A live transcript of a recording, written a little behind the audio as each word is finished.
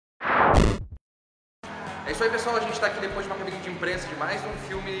É isso aí, pessoal. A gente tá aqui depois de uma cabine de imprensa de mais um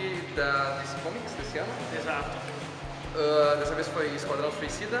filme desse Comics desse ano. Exato. Dessa vez foi Esquadrão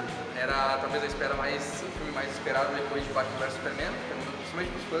Suicida. Era talvez o filme mais esperado depois de Batman vs Superman,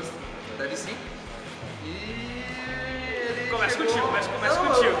 principalmente pros fãs da DC. E ele Começa chegou...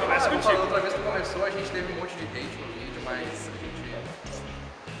 contigo. Outra vez que começou, a gente teve um monte de hate no vídeo, mas a gente...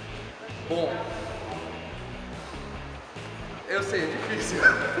 Bom... Eu sei, é difícil.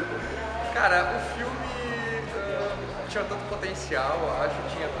 Cara, o filme tinha tanto potencial, eu acho,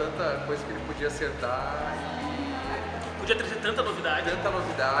 tinha tanta coisa que ele podia acertar e... Podia trazer tanta novidade.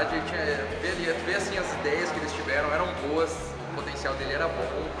 Ver assim, as ideias que eles tiveram eram boas, o potencial dele era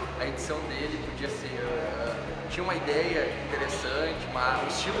bom, a edição dele podia ser... tinha uma ideia interessante, o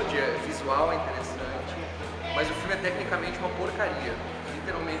estilo visual é interessante, mas o filme é tecnicamente uma porcaria,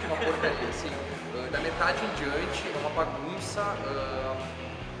 literalmente uma porcaria, assim. Da metade em diante é uma bagunça.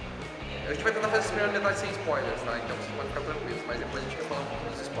 A gente vai tentar fazer essa primeira metade sem spoilers, tá? Então vocês podem ficar tranquilos, mas depois a gente vai falar um pouco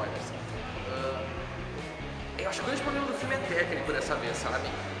dos spoilers. Eu acho que o grande problema do filme é técnico dessa vez, sabe?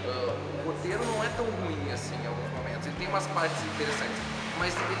 O roteiro não é tão ruim assim em alguns momentos, ele tem umas partes interessantes,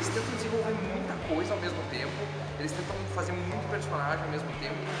 mas eles tentam desenvolver muita coisa ao mesmo tempo, eles tentam fazer muito personagem ao mesmo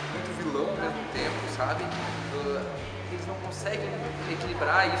tempo, muito vilão ao mesmo tempo, sabe? Eles não conseguem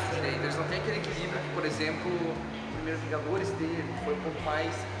equilibrar isso direito, eles não têm aquele equilíbrio que, por exemplo, o primeiro Vingadores teve, foi um pouco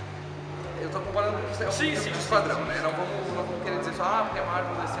mais... Eu tô comparando com o Esquadrão, né? Não vamos querer dizer só, porque a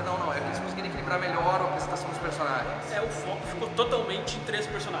Marvel vai ser, não, é que eles conseguiram equilibrar melhor a apresentação dos personagens. O foco ficou totalmente em 3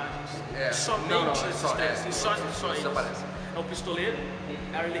 personagens. Somente esses 3, e só eles. Aparece. É o Pistoleiro,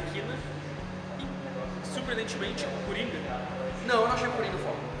 a Arlequina e, surpreendentemente, o Coringa. Não, eu não achei o Coringa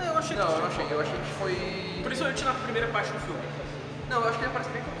foda. Eu achei que foi... Principalmente na primeira parte do filme. Não, eu acho que ele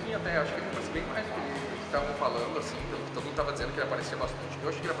aparece bem pouquinho até, eu acho que ele aparece bem mais do que eles estavam falando, assim, pelo que todo mundo estava dizendo que ele aparecia bastante. Eu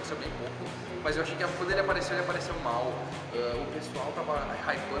achei que ele apareceu bem pouco, mas eu achei que quando ele apareceu mal. O pessoal tava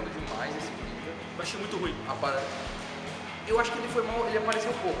hypando demais esse Coringa. Eu achei muito ruim. Eu acho que ele foi mal, ele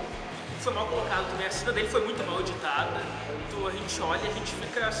apareceu pouco. Foi mal colocado também, a cena dele foi muito mal editada, então a gente olha e a gente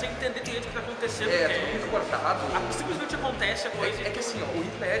fica sem entender direito o que está acontecendo. Tudo muito cortado. Simplesmente acontece a coisa. É que assim, ó, o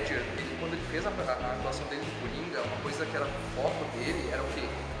Heath Ledger, quando ele fez a atuação dele do Coringa, uma coisa que era o foco dele era o quê?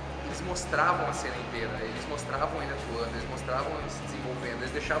 Eles mostravam a cena inteira, eles mostravam ele atuando, eles mostravam ele se desenvolvendo,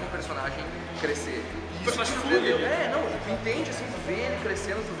 eles deixavam o personagem crescer. O personagem flui. Entende assim, ver ele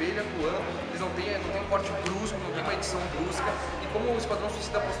crescendo, ver ele atuando, eles não tem um corte brusco, não tem uma edição brusca. E como o Esquadrão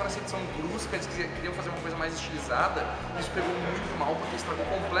Suicida apostou nessa edição brusca, eles queriam fazer uma coisa mais estilizada, isso pegou muito mal porque estragou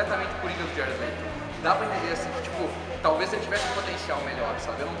completamente o Coringa do Jared Leto. Dá pra entender assim que, tipo, talvez ele tivesse um potencial melhor,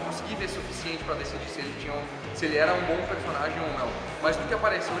 sabe? Eu não consegui ver suficiente pra decidir se ele era um bom personagem ou não. Mas no que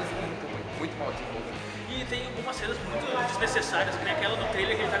apareceu ele ficou muito ruim, muito mal desenvolvido. E tem algumas cenas muito desnecessárias, que nem aquela do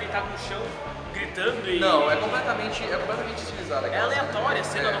trailer que ele tá deitado no chão, gritando e... Não, é completamente estilizada. É aleatória, a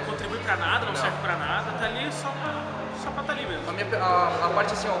cena não contribui pra nada, não serve pra nada, tá ali só pra tá ali mesmo. A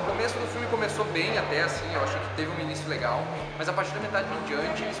parte assim, ó, o começo do filme começou bem até assim, eu achei que teve um início legal, mas a partir da metade em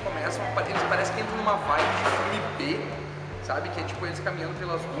diante eles parece que entram numa vibe de filme B, sabe? Que é tipo eles caminhando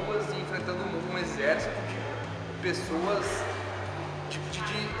pelas ruas e enfrentando um exército de pessoas,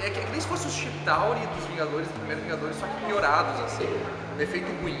 é que nem se fosse o Chitauri dos Vingadores, do primeiro Vingadores, só que piorados assim,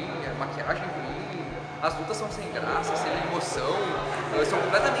 efeito ruim, maquiagem ruim. As lutas são sem graça, sem emoção, são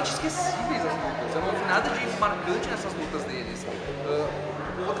completamente esquecíveis as lutas. Eu não vi nada de marcante nessas lutas deles.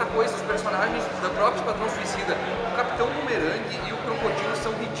 Outra coisa, os personagens da própria Esquadrão Suicida, o Capitão Boomerang e o Crocodilo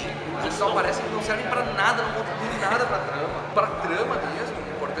são ridículos. Eles só parecem que não servem pra nada, não contribuem nada pra trama. Pra trama mesmo,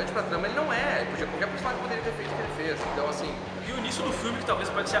 importante pra trama ele não é. Qualquer personagem poderia ter feito o que ele fez. Então assim... E o início do filme, que talvez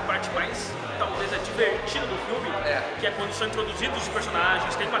pode ser a parte mais, talvez, divertida do filme, que é quando são introduzidos os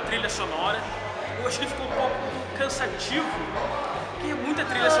personagens, tem uma trilha sonora. Eu acho que ele ficou um pouco cansativo, porque é muita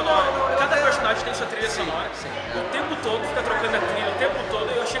trilha sonora. Cada personagem tem sua trilha sonora. O tempo todo fica trocando a trilha, o tempo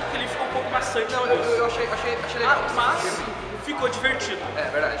todo. Eu achei que ele ficou um pouco maçante. Eu achei legal. Mas ficou divertido. É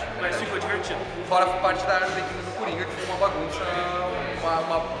verdade. Mas ficou divertido. Fora a parte da Arlequina do Coringa, que foi uma bagunça,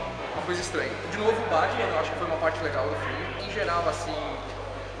 uma coisa estranha. De novo, o Batman, eu acho que foi uma parte legal do filme. Em geral, assim...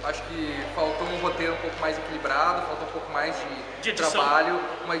 Acho que faltou um roteiro um pouco mais equilibrado, faltou um pouco mais de trabalho,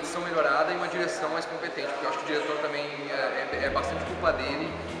 uma edição melhorada e uma direção mais competente, porque eu acho que o diretor também é bastante culpa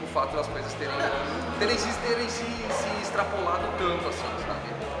dele, o fato das coisas terem se extrapolado tanto assim,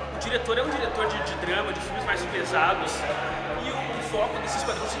 sabe? O diretor é um diretor de drama, de filmes mais pesados, e o foco desse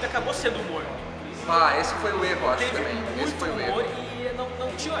Esquadrão Suicida acabou sendo humor. Esse foi o erro, acho também. Esse foi o humor e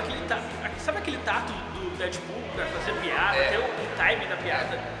não tinha aquele tato, sabe aquele tato do Deadpool pra fazer piada, ter o time da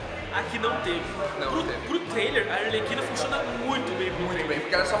piada? Aqui não teve. Pro trailer, a Arlequina funciona muito bem pro trailer. Muito bem,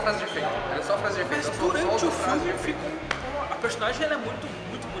 porque ela é só frase de efeito. Mas durante o filme, a personagem ela é muito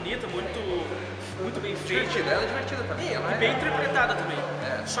bonita, muito bem feita. Divertida, ela é divertida também. E bem interpretada também.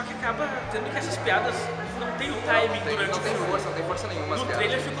 Só que acaba tendo que essas piadas não tem o timing durante o filme. Não tem força nenhuma. No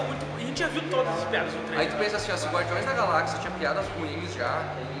trailer ficou muito... A gente já viu todas as piadas no trailer. Aí tu pensa assim, os Guardiões da Galáxia tinha piadas ruins já,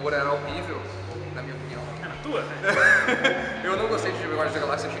 o humor era horrível, na minha opinião. Tua, né? Eu não gostei de Guardiões da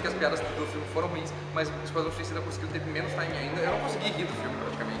Galáxia, achei que as piadas do filme foram ruins, mas o Esquadrão Suicida conseguiu ter menos timing ainda. Eu não consegui rir do filme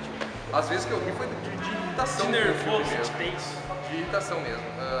praticamente. Às vezes que eu ri foi de irritação. De nervoso, de irritação mesmo.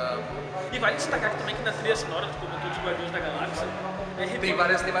 E vale destacar que também que na trilha sonora, tu comentou de Guardiões da Galáxia, tem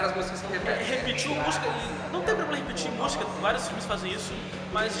várias músicas que repetem. Repetiu música, e não tem problema repetir música, vários filmes fazem isso,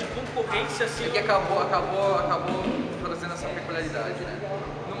 mas de concorrência assim. É que acabou trazendo essa peculiaridade, né?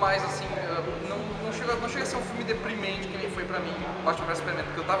 No mais, assim, não chega a ser um filme deprimente que nem foi pra mim, Batman vs Superman,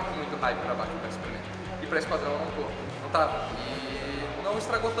 porque eu tava com muito hype pra Batman vs Superman. E pra Esquadrão eu não tava. E não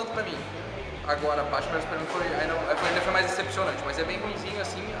estragou tanto pra mim. Agora, Batman vs Superman ainda foi mais decepcionante, mas é bem ruimzinho,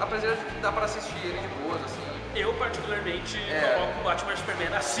 assim, apesar de que dá pra assistir ele de boas, assim. Eu, particularmente, coloco Batman vs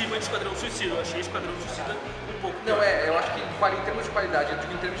Superman acima de Esquadrão Suicida. Eu achei Esquadrão Suicida um pouco pior. Não, eu acho que em termos de qualidade, eu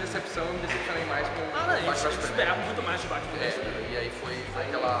digo em termos de decepção, eu me decepcionei mais com Batman vs Superman. Eu esperava muito mais de Batman vs Superman. E aí foi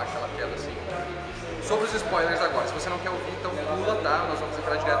aquela queda, assim. Sobre os spoilers agora, se você não quer ouvir, então pula, tá? Nós vamos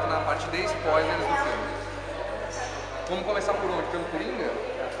entrar direto na parte de spoilers do filme. Vamos começar por onde? Pelo Coringa?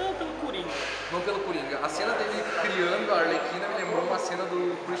 Não, pelo Coringa. Não pelo Coringa. A cena dele criando a Arlequina me lembrou uma cena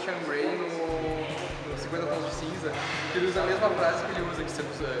do Christian Grey no 50 Tons de Cinza, que ele usa a mesma frase que ele usa, que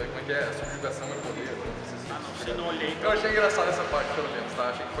como é que é? Subjugação é poder. Não olhei. Eu achei engraçado essa parte, pelo menos,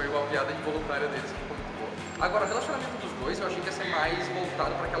 tá? Achei que foi uma piada involuntária deles, que ficou muito boa. Agora, o relacionamento dos dois, eu achei que ia ser mais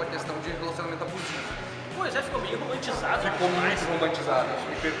voltado para aquela questão de relacionamento abusivo. Pois é, ficou meio romantizado. Ficou muito romantizado.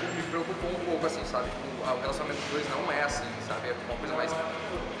 Me preocupou um pouco, assim, sabe? O relacionamento dos dois não é assim, sabe? É uma coisa mais...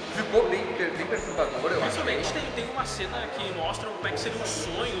 Ficou bem perturbadora, eu acho. Principalmente tem uma cena que mostra como é que seria o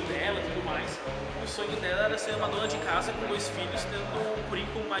sonho dela e tudo mais. O sonho dela era ser uma dona de casa com 2 filhos, tendo um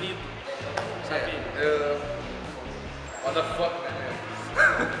Coringa como marido. Sabe? What the fuck, né?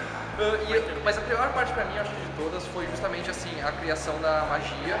 Mas a pior parte pra mim, acho que de todas, foi justamente assim, a criação da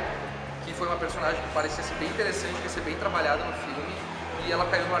magia, que foi uma personagem que parecia ser bem interessante, que ia ser bem trabalhada no filme, e ela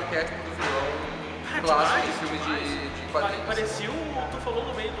caiu no arquétipo do vilão clássico de filmes de quadrinhos. Parecia, tu falou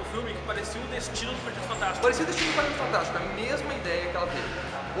no meio do filme que parecia o destino do Quarteto Fantástico. Parecia o destino do Quarteto Fantástico, a mesma ideia que ela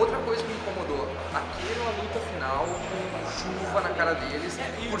teve. Outra coisa que me incomodou, aquela luta final com chuva na cara deles,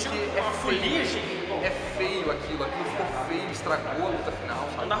 porque é feio aquilo ficou feio, estragou a luta final,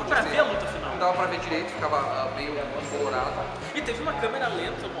 sabe? Não dava pra ver a luta final. Não dava pra ver direito, ficava meio colorado. E teve uma câmera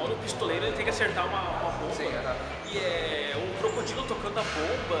lenta, uma hora o pistoleiro ele tem que acertar uma bomba. Sim, e é um crocodilo tocando a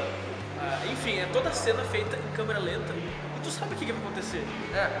bomba. Enfim, é toda a cena feita em câmera lenta. E tu sabe o que vai acontecer.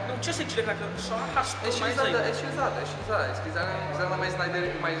 Não tinha sentido aquela câmera, só arrastou mais ainda. É estilizada. Eles quiseram ela mais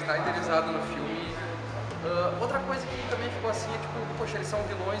snyderizada no filme. Outra coisa que também ficou assim é tipo, poxa, eles são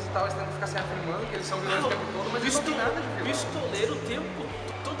vilões e tal, eles tentam ficar se afirmando que eles são vilões o tempo todo, mas eles não tem nada de vilão. Pistoleiro o tempo,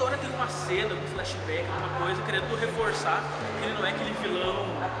 toda hora tem uma cena, um flashback, alguma coisa, querendo reforçar que ele não é aquele vilão,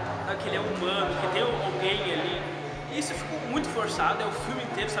 que ele é humano, que tem alguém ali. E isso ficou muito forçado, é o filme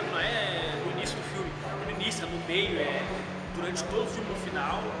inteiro, sabe? Não é no início do filme, no início, no meio, é durante todo o filme no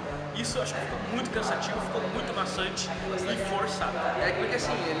final. Isso eu acho que ficou muito cansativo, ficou muito maçante e forçado. Porque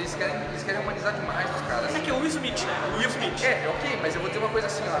assim, eles querem humanizar demais os caras. É que é o Will Smith, né? O Will Smith. Ok, mas eu vou dizer uma coisa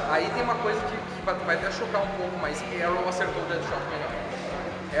assim, ó. Aí tem uma coisa que vai até chocar um pouco, mas Arrow acertou o Deadshot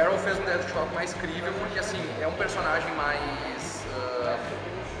melhor. Arrow fez um Deadshot mais crível, porque assim, é um personagem mais...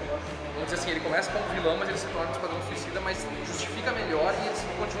 vamos dizer assim, ele começa como vilão, mas ele se torna um Esquadrão Suicida, mas justifica melhor e ele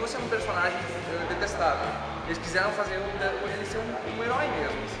continua sendo um personagem detestável. Eles quiseram fazer ele ser um herói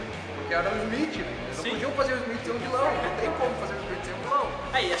mesmo, assim, porque era o Smith, né? Eles não podiam fazer o Smith ser um vilão, não tem como fazer o Smith ser um vilão.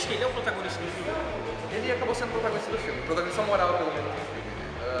 Aí, acho que ele é o protagonista do filme. Ele acabou sendo o protagonista do filme, o protagonista moral, pelo menos, do filme.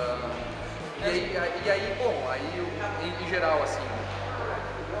 E aí, bom, em geral, assim...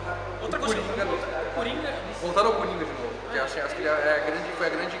 Outra coisa, Coringa... Voltando ao Coringa de novo, porque acho que foi a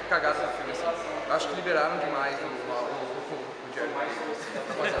grande cagada do filme, assim. Acho que liberaram demais o Jerry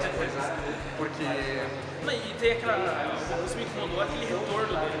pra fazer as coisas, porque... E tem aquela... Você me incomodou, aquele retorno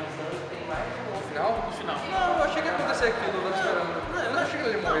dele. No final? No final. Não, eu achei que ia acontecer aquilo, eu tava esperando. Eu não achei que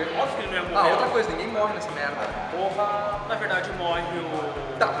ele ia morrer. Óbvio que ele não ia morrer. Outra coisa, ninguém morre nessa merda. Porra! Na verdade, morre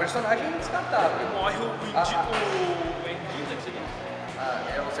o... Tá, o personagem é descartável. Morre o Indita, que seria?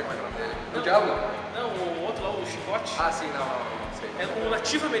 Eu não sei como é o nome dele. O Diablo? Não, o outro lá, o Chicote. Sim, não sei. É o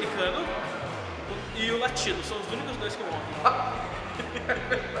nativo americano e o latino, são os únicos dois que morrem.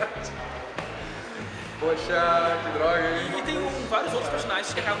 Poxa, que droga, hein? E tem vários outros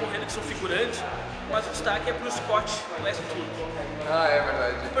personagens que acabam morrendo que são figurantes, mas o destaque é pro Scott Westwood. Ah, é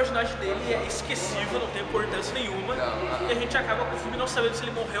verdade. O personagem dele é esquecível, não tem importância nenhuma, e a gente acaba com o filme não sabendo se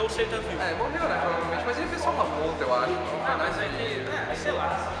ele morreu ou se ele tá vivo. É, morreu, né, provavelmente, mas ele fez só uma ponta, eu acho. Mas é que, sei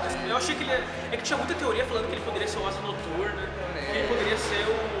lá, eu achei que ele é que tinha muita teoria falando que ele poderia ser o Asa Noturna, que ele poderia ser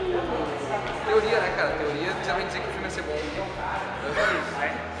o... Teoria, né, cara? Teoria vai dizer que o filme ia ser bom.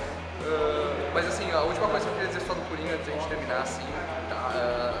 Mas assim, a última coisa que eu queria dizer só do Coringa, antes de a gente terminar, assim,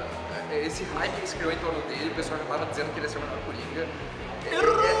 tá? Esse hype que se criou em torno dele, o pessoal já tava dizendo que ele ia ser o melhor Coringa.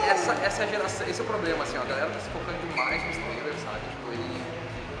 Essa geração, esse é o problema, assim, ó, a galera tá se focando demais nos trailers, sabe? Tipo, ele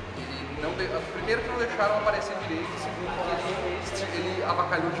não primeiro que não deixaram aparecer direito, segundo que ele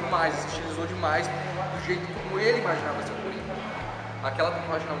avacalhou demais, estilizou demais do jeito como ele imaginava ser o Coringa. Aquela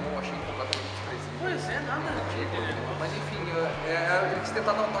tatuagem na mão eu achei completamente desprezível. Pois é, nada. Mas enfim, ele quis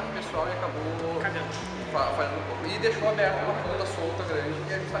tentar dar um toque pessoal e acabou falhando um pouco. E deixou aberto uma ponta solta grande,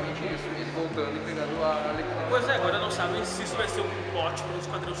 que é justamente isso, ele voltando e pegando a Arlequina. Pois é, agora não sabem se isso vai ser um plot pro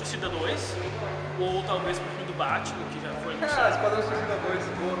Esquadrão Suicida 2, ou talvez pro filme do Batman, que já foi anunciado. Esquadrão Suicida 2,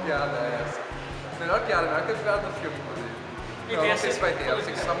 boa piada essa. Melhor piada, melhor que a piada do filme, inclusive. Não, não sei se vai ter, eu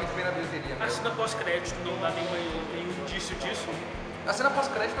sei que está muito bem na bilheteria. A cena pós-crédito não dá nenhum indício disso. A cena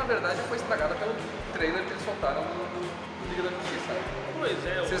pós-crédito, na verdade, foi estragada pelo trailer que eles soltaram no Liga da Justiça. Pois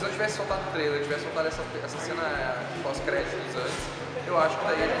é. Se eles não tivessem soltado o trailer, tivessem soltado essa cena pós-créditos antes, eu acho que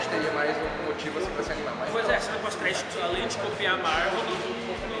daí a gente teria mais um motivo assim pra se animar mais. Pois é, a cena pós-crédito, além de copiar a Marvel,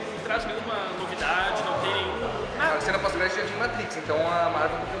 não traz nenhuma novidade, não tem nenhum... A cena pós-crédito já tinha Matrix, então a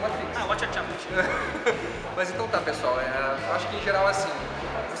Marvel copiou Matrix. Watch out, Mas então tá, pessoal, eu acho que em geral assim,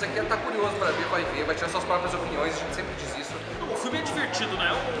 você quer estar curioso pra ver, vai tirar suas próprias opiniões, a gente sempre diz isso. O filme é divertido, não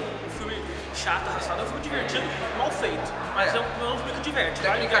é um filme chato, arrastado, é um filme divertido, mal feito, mas é um filme que diverte.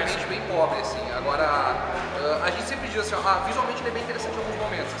 Tecnicamente bem pobre, assim. Agora, a gente sempre diz assim, visualmente ele é bem interessante em alguns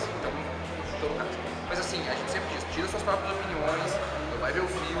momentos, assim, então, em todo caso. Mas assim, a gente sempre diz, tira suas próprias opiniões, vai ver o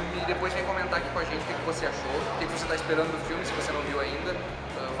filme e depois vem comentar aqui com a gente o que você achou, o que você está esperando do filme, se você não viu ainda.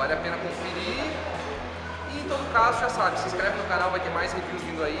 Vale a pena conferir. E em todo caso, já sabe, se inscreve no canal, vai ter mais reviews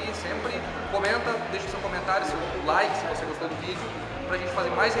vindo aí, sempre. Comenta, deixa seu comentário, seu like se você gostou do vídeo, pra gente fazer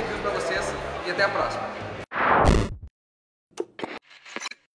mais reviews pra vocês e até a próxima.